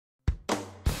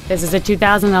This is a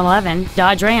 2011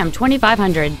 Dodge Ram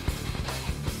 2500.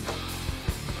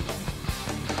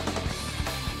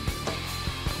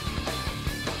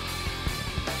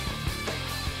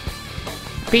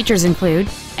 Features include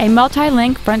a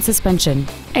multi-link front suspension,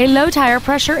 a low tire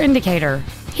pressure indicator,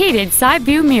 heated side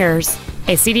view mirrors,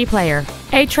 a CD player,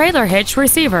 a trailer hitch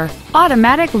receiver,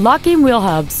 automatic locking wheel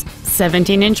hubs,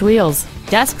 17-inch wheels,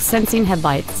 dusk sensing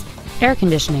headlights, air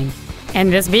conditioning,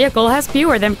 and this vehicle has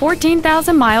fewer than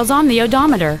 14,000 miles on the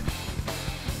odometer.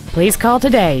 Please call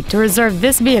today to reserve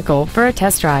this vehicle for a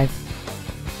test drive.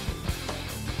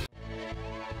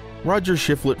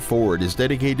 RogerShiflettFord is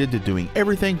dedicated to doing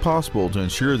everything possible to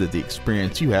ensure that the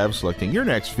experience you have selecting your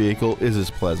next vehicle is as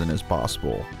pleasant as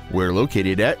possible. We're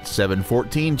located at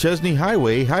 714 Chesnee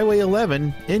Highway, Highway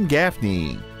 11 in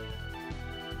Gaffney.